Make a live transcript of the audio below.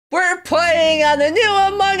playing on the new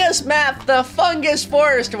Among Us map, the Fungus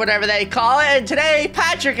Forest, or whatever they call it. And today,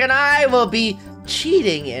 Patrick and I will be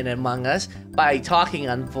cheating in Among Us by talking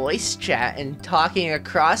on voice chat and talking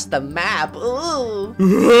across the map. Ooh.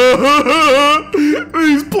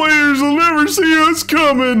 These players will never see us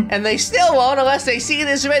coming. And they still won't unless they see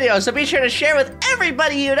this video. So be sure to share with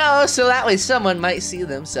everybody you know so that way someone might see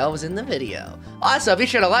themselves in the video. Also, be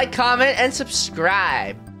sure to like, comment, and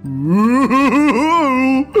subscribe.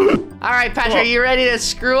 Alright, Patrick, are you ready to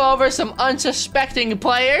screw over some unsuspecting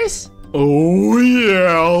players? Oh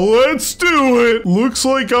yeah, let's do it. Looks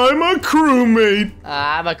like I'm a crewmate.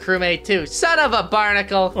 I'm a crewmate too. Son of a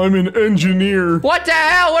barnacle. I'm an engineer. What the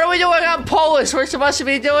hell? What are we doing on Polis? We're supposed to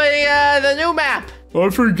be doing the new map. I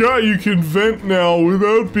forgot you can vent now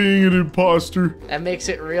without being an imposter. That makes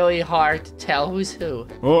it really hard to tell who's who.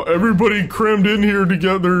 Oh, everybody crammed in here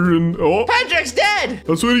together and oh. Patrick's dead!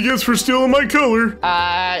 That's what he gets for stealing my color.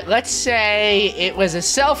 Let's say it was a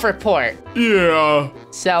self-report. Yeah.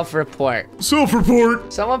 Self-report.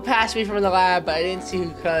 Self-report. Someone passed me from the lab, but I didn't see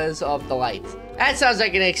because of the lights. That sounds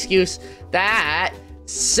like an excuse. That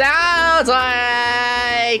sounds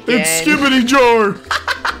like it's Skibbity Jar.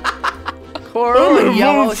 Coral I'm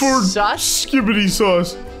yellow vote for sus? Skibbity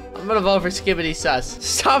Sus. I'm gonna vote for Skibbity Sus.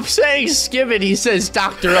 Stop saying Skibbity, says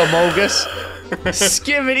Dr. Amogus.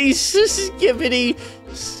 Skibbity, Skibbity,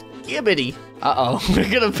 Skibbity. Uh-oh, we're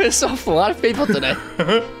gonna piss off a lot of people today.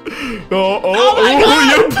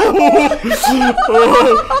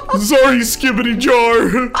 Sorry, Skibbity Jar.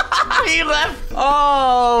 He left.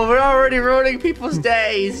 Oh, we're already ruining people's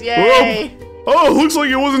days. Yay. Well, oh, looks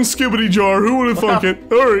like it wasn't Skibbity Jar. Who would have thunk it?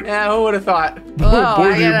 All right. Yeah, who would have thought?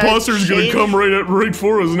 Boy, the imposter's gonna come right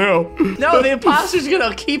for us now. No, the imposter's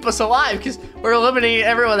gonna keep us alive because we're eliminating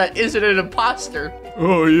everyone that isn't an imposter.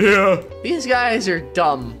 Oh, yeah. These guys are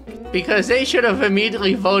dumb because they should have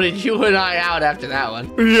immediately voted you and I out after that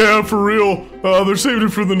one. Yeah, for real. They're saving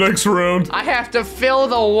it for the next round. I have to fill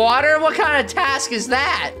the water? What kind of task is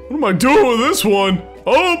that? What am I doing with this one?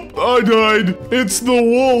 Oh, I died. It's the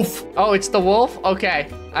wolf. Oh, it's the wolf? Okay,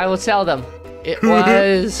 I will tell them. It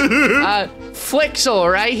was Flixel,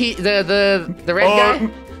 right? The red guy?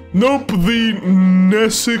 Nope, the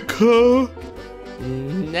Nessica.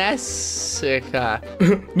 Nessica.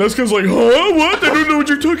 Nessica's like, huh? What? I don't know what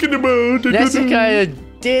you're talking about. Nessica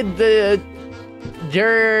did the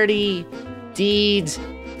dirty deeds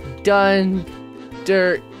done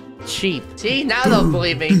dirt cheap. See, now they'll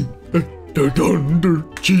believe me. Done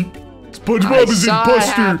cheap. SpongeBob is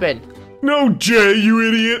imposter. Happen. No, Jay, you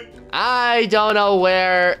idiot. I don't know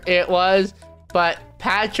where it was, but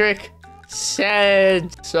Patrick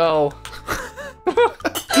said so.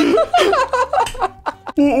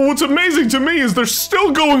 Well, what's amazing to me is they're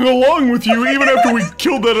still going along with you even after we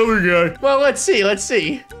killed that other guy. Well, let's see. Let's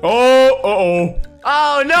see. Oh, uh-oh.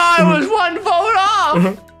 Oh, no, I was one vote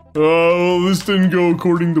off. Oh, well, this didn't go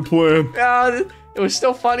according to plan. It was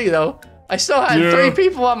still funny, though. I still had 3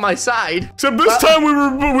 people on my side. Except this time we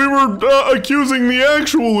were accusing the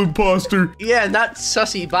actual imposter. Yeah, not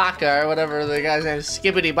Sussy Baka or whatever the guy's name is,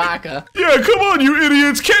 Skibbity Baka. Yeah, come on, you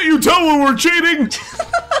idiots! Can't you tell when we're cheating?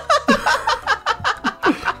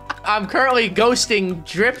 I'm currently ghosting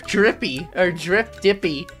Drip Drippy or Drip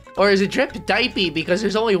Dippy. Or is it Drip Dipey because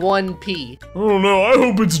there's only 1 P? I don't know. I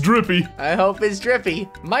hope it's Drippy. I hope it's Drippy.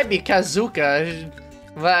 Might be Kazuka.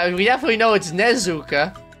 But we definitely know it's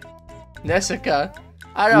Nezuka. Nessica.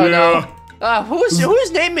 I don't know.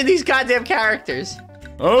 Who's naming these goddamn characters?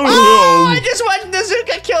 Oh, I just watched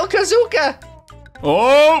Nezuka kill Kazuka.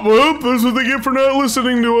 Oh, well, that's what they get for not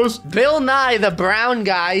listening to us. Bill Nye, the brown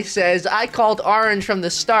guy, says, I called Orange from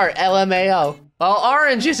the start, LMAO. Well,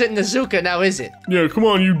 Orange isn't Nezuka now, is it? Yeah, come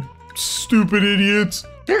on, you stupid idiots.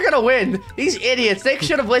 They're gonna win. These idiots, they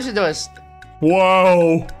should have listened to us.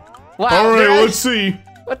 Wow. Wow. All right, let's see.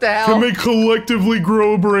 What the hell? Can they collectively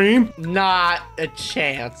grow a brain? Not a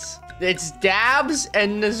chance. It's Dabs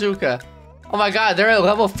and Nezuka. Oh my god, they're at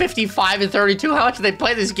level 55 and 32. How much do they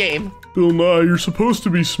play this game? Bill Nye, you're supposed to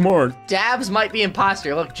be smart. Dabs might be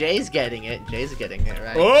imposter. Look, Jay's getting it. Jay's getting it,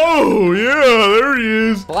 right? Oh, yeah, there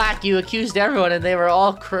he is. Black, you accused everyone and they were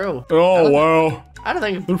all crew. Oh, wow. I don't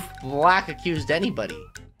think Black accused anybody.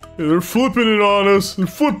 Yeah, they're flipping it on us. They're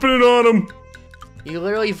flipping it on him. You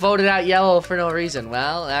literally voted out Yellow for no reason.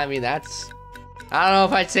 Well, I mean, that's... I don't know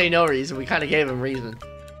if I'd say no reason. We kind of gave him reason.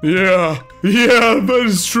 Yeah, that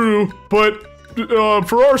is true. But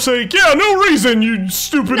for our sake, yeah, no reason, you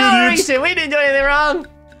stupid idiots. No reason. We didn't do anything wrong.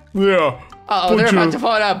 Yeah. Uh-oh, they're about to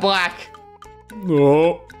vote out Black.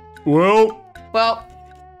 Oh, well. Well,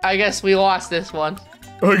 I guess we lost this one.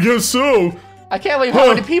 I guess so. I can't believe how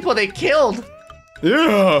many people they killed.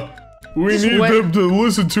 Yeah. We need them to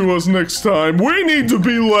listen to us next time. We need to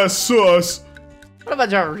be less sus. What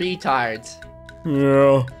about our retards?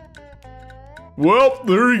 Yeah. Well,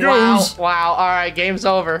 there he goes. Wow. All right, game's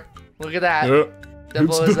over. Look at that. Yeah,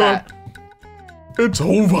 Simple as that. It's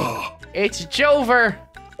over. It's Jover.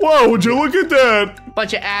 Wow, would you look at that?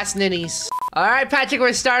 Bunch of ass ninnies. All right, Patrick,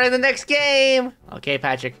 we're starting the next game. Okay,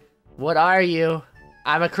 Patrick, what are you?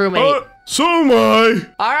 I'm a crewmate. So am I.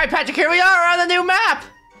 All right, Patrick, here we are on the new map.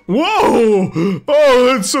 Whoa! Oh,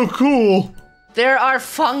 that's so cool. There are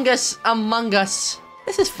fungus among us.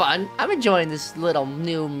 This is fun. I'm enjoying this little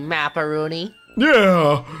new map-a-rooney.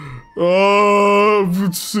 Yeah.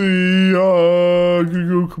 Let's see. I'm gonna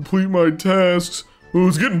go complete my tasks. Oh,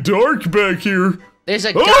 it's getting dark back here. There's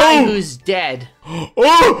a guy who's dead.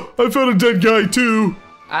 Oh, I found a dead guy too.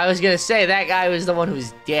 I was gonna say that guy was the one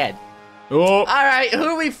who's dead. Oh. All right, who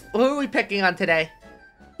are we picking on today?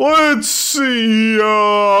 Let's see.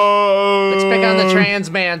 Let's pick on the trans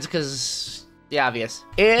mans because the obvious.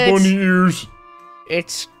 Bunny ears.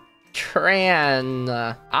 It's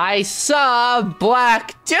Tran. I saw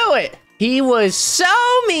Black do it. He was so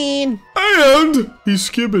mean. And he's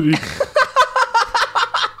skibbity.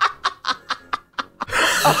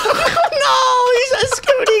 No, he's a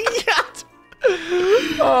skibbity cat.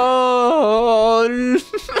 Oh.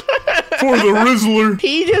 For the Rizzler.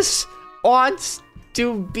 He just wants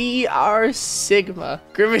to be our Sigma.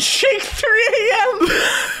 Grimace Shake 3 AM.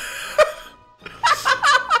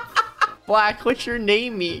 Black, what's your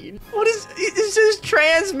name mean? What is, it's just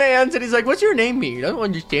trans man's and he's like, what's your name mean? I don't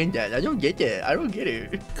understand that. I don't get that. I don't get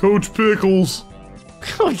it. Coach Pickles.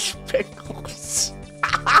 Coach Pickles.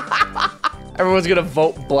 Everyone's gonna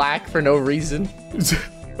vote Black for no reason.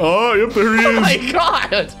 Oh, yep, there he is. Oh my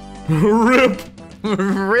god. Rip.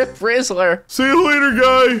 Rip Rizzler. See you later,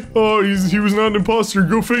 guy. Oh, he was not an imposter.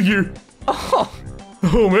 Go figure.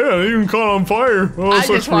 Oh man, he even caught on fire. Oh, I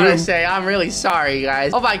just want to say I'm really sorry,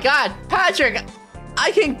 guys. Oh my god, Patrick,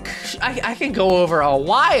 I can go over a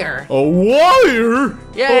wire. A wire?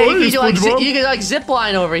 Yeah, you can like zip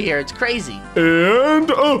line over here. It's crazy. And leave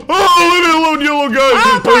it alone, yellow guy.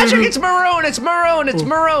 Oh, Patrick, it's maroon. It's maroon. It's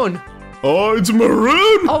maroon. Oh, it's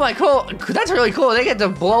maroon. Oh my cool. That's really cool. They get to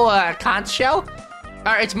blow a conch shell. All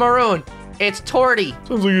right, it's maroon. It's Torty.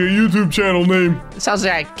 Sounds like a YouTube channel name. It sounds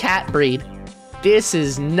like a cat breed. This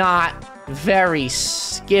is not very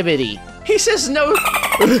skibbity. He says no.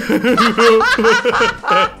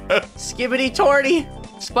 Skibbity Torty.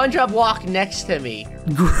 SpongeBob walk next to me.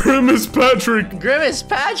 Grimace Patrick. Grimace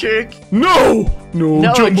Patrick? No,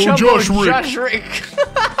 Jumbo Josh Rick.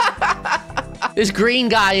 This green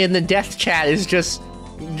guy in the death chat is just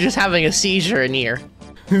having a seizure in here.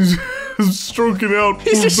 He's stroking out.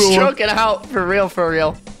 He's just stroking out for real.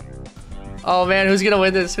 Oh man, who's gonna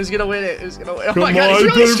win this? Who's gonna win it? Who's gonna win? Oh my god,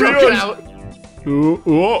 he's really stroking out. No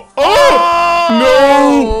way!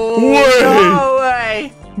 No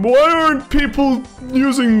way! Why aren't people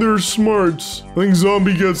using their smarts? I think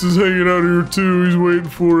Zombie Gets is hanging out here too. He's waiting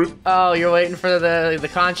for it. Oh, you're waiting for the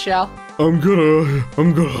conch shell? I'm gonna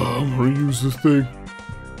use this thing.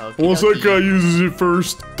 Okay, Once that guy uses it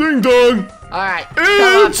first. Ding dong! Alright,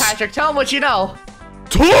 come on, Patrick, tell him what you know.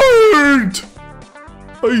 Tort!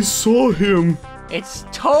 I saw him. It's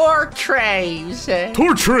Tortray, you say?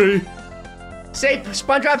 Tortray? Say,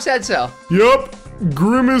 SpongeBob said so. Yup.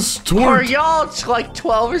 Grimace Tort. Or y'all like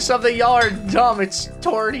 12 or something, y'all are dumb. It's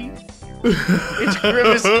Torty. It's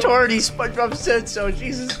Grimace Torty. SpongeBob said so.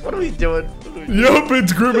 Jesus, what are we doing? Yup,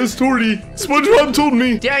 it's Grimace Torty. SpongeBob told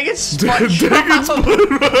me. Dang it, SpongeBob. Dang it,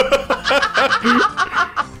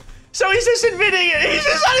 SpongeBob. So he's just admitting it. He's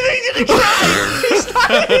just not even gonna try. He's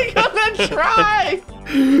not even gonna try.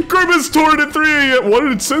 Grimace Tort at 3 AM. Why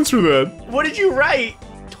did it censor that? What did you write?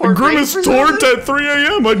 Grimace Tort at 3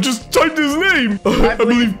 AM. I just typed his name. I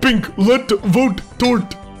believe Pink. Let vote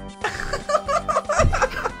Tort.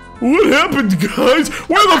 What happened, guys?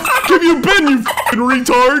 Where the f have you been, you f***ing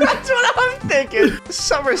retard? That's what I'm thinking.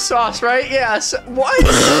 Summer sauce, right? Yeah. What?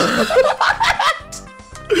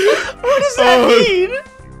 What does that mean?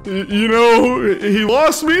 You know, he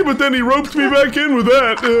lost me, but then he roped me back in with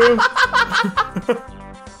that.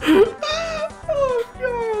 Oh,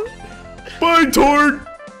 God. Bye, Tort.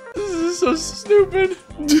 This is so stupid.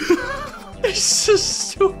 It's so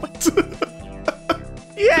stupid.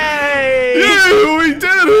 Yay! Yeah, we did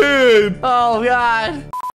it! Oh, God.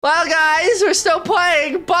 Well, guys, we're still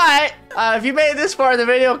playing, but if you made it this far in the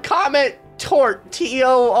video, comment Tort,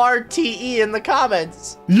 T-O-R-T-E in the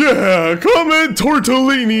comments. Yeah, comment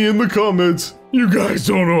Tortellini in the comments. You guys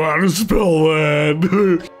don't know how to spell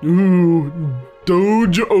that. Ooh,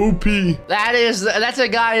 Doge OP. That's a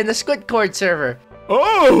guy in the Squid Court server.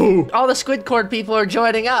 Oh! All the squid cord people are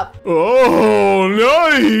joining up. Oh,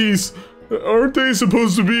 nice! Aren't they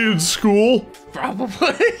supposed to be in school?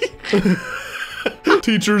 Probably.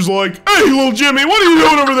 Teacher's like, hey, little Jimmy, what are you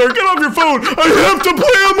doing over there? Get off your phone! I have to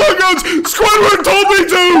play Among Us! Squidward told me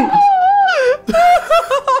to!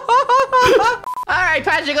 Alright,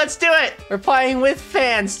 Patrick, let's do it! We're playing with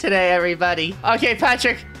fans today, everybody. Okay,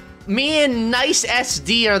 Patrick, me and Nice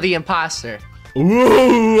SD are the imposter.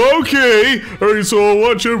 Whoa, okay. Alright, so I'll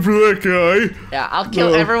watch out for that guy. Yeah, I'll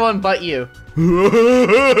kill everyone but you.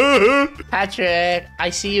 Patrick, I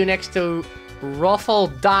see you next to Ruffle,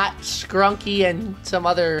 Dot, Scrunky, and some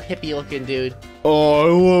other hippie-looking dude. Oh,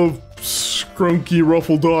 I love Scrunky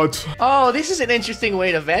Ruffle Dots. Oh, this is an interesting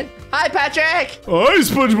way to vent. Hi, Patrick! Hi,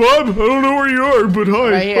 SpongeBob. I don't know where you are, but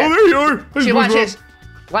hi. Right here. Oh, there you are. Hi, See, watch SpongeBob. this.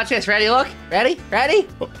 Watch this. Ready? Look. Ready? Ready?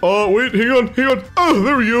 Wait, hang on. Oh,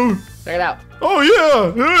 there we go. Check it out. Oh,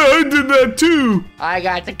 yeah, I did that too. I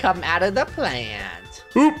got to come out of the plant.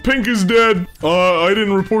 Oop, Pink is dead. I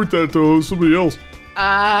didn't report that though, it was somebody else.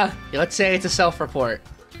 Let's say it's a self-report.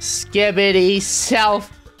 Skibbity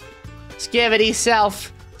self. Skibbity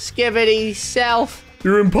self. Skibbity self.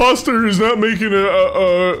 Your imposter is not making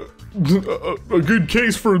a good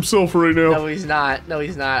case for himself right now. No, he's not. No,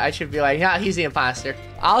 he's not. I should be like, yeah, he's the imposter.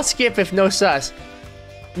 I'll skip if no sus.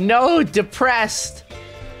 No depressed.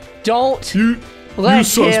 Don't let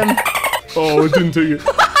him. Oh, it didn't take it.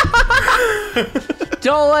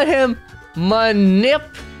 Don't let him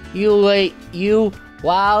manipulate you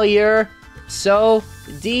while you're so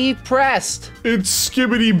depressed. It's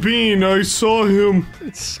Skibbity Bean. I saw him.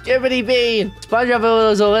 It's Skibbity Bean. SpongeBob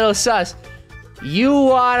was a little sus. You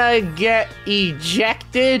wanna get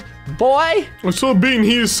ejected, boy? I saw Bean.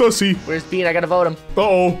 He is sussy. Where's Bean? I gotta vote him.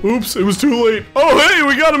 Uh-oh. Oops. It was too late. Oh, hey,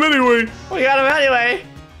 we got him anyway. We got him anyway.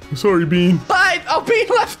 Sorry, Bean. Bye. Oh, Bean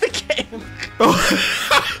left the game.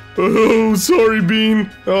 Oh, sorry, Bean.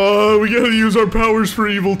 We gotta use our powers for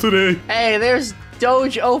evil today. Hey, there's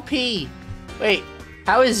Doge OP. Wait,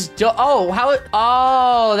 how is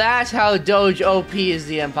Oh, that's how Doge OP is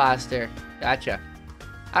the imposter. Gotcha.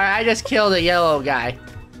 Alright, I just killed a yellow guy.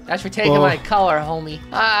 That's for taking my color, homie.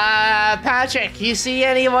 Patrick, you see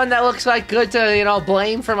anyone that looks like good to, you know,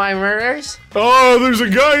 blame for my murders? Oh, there's a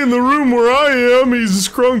guy in the room where I am. He's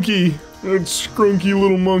Scrunky. That scrunky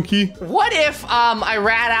little monkey. What if, I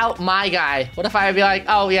rat out my guy? What if I'd be like,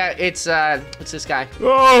 oh yeah, it's this guy.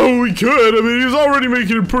 Oh, we could. I mean, he's already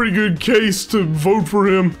making a pretty good case to vote for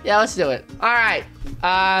him. Yeah, let's do it. Alright,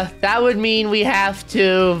 that would mean we have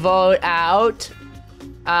to vote out,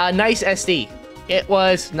 Nice SD. It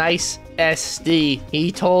was Nice SD.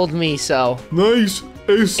 He told me so. Nice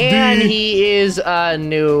SD. And he is a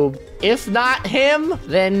noob. If not him,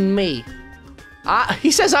 then me. He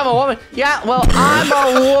says I'm a woman. Yeah, well, I'm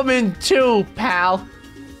a woman too, pal.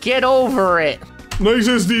 Get over it. Nice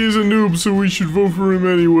SD is a noob, so we should vote for him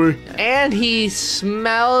anyway. And he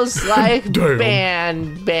smells like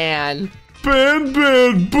ban. Ban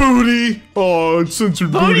booty. Oh, it's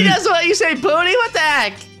censored booty. Booty doesn't let you say booty? What the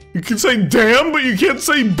heck? You can say damn, but you can't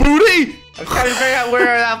say booty? I'm trying to figure out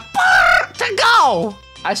where to go.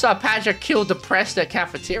 I saw Patrick kill Depressed at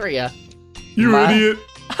cafeteria. You idiot.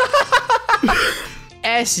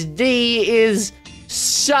 SD is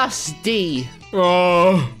susdy.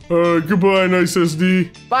 Goodbye, Nice SD.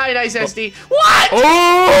 Bye, Nice SD. What?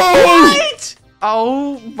 Oh! What?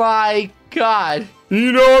 Oh my god.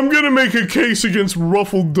 You know, I'm gonna make a case against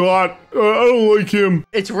Ruffle Dot. I don't like him.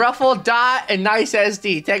 It's Ruffle Dot and Nice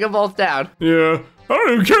SD. Take them both down. Yeah. I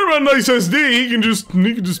don't even care about Nice SD. He can just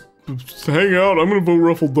hang out. I'm gonna vote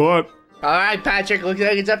Ruffle Dot. Alright, Patrick, looks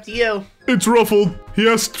like it's up to you. It's Ruffled. He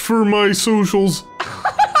asked for my socials.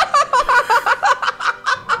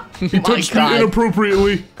 He touched me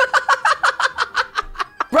inappropriately.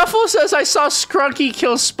 Ruffle says I saw Scrunky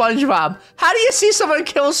kill SpongeBob. How do you see someone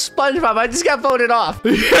kill SpongeBob? I just got voted off.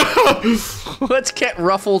 Yeah. Let's get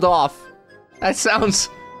ruffled off. That sounds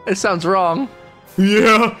wrong.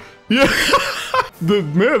 Yeah.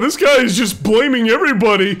 Man, this guy is just blaming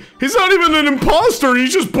everybody. He's not even an imposter.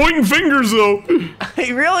 He's just pointing fingers, though.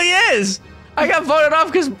 He really is. I got voted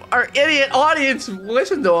off because our idiot audience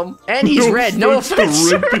listened to him. And he's red. No offense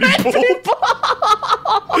to red people.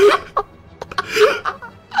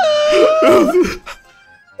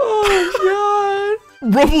 Oh,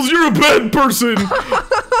 God. Ruffles, you're a bad person.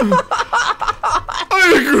 I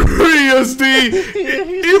agree, SD.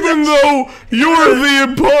 Even though you're the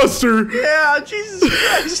imposter. Yeah, Jesus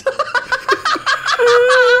Christ.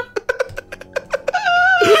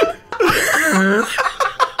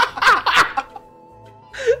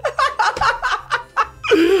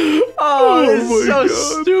 Oh, this is my so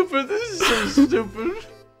God. stupid. This is so stupid.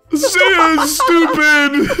 Santa's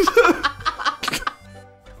stupid.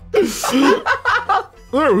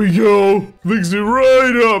 There we go. Fixed it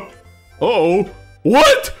right up. Uh-oh.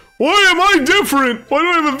 What? Why am I different? Why do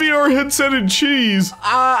I have a VR headset and cheese?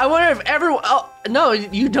 I wonder if everyone... Oh, no,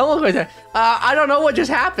 you don't look like that. I don't know what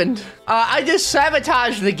just happened. I just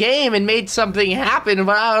sabotaged the game and made something happen,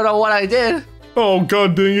 but I don't know what I did. Oh,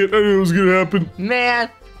 God dang it. I knew it was gonna happen.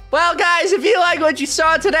 Man. Well, guys, if you like what you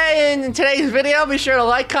saw today in today's video, be sure to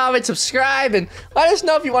like, comment, subscribe, and let us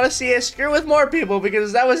know if you want to see us screw with more people,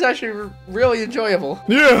 because that was actually really enjoyable.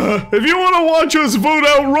 Yeah, if you want to watch us vote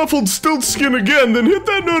out Ruffled Stiltskin again, then hit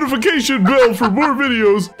that notification bell for more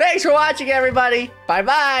videos. Thanks for watching, everybody.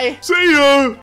 Bye-bye. See ya!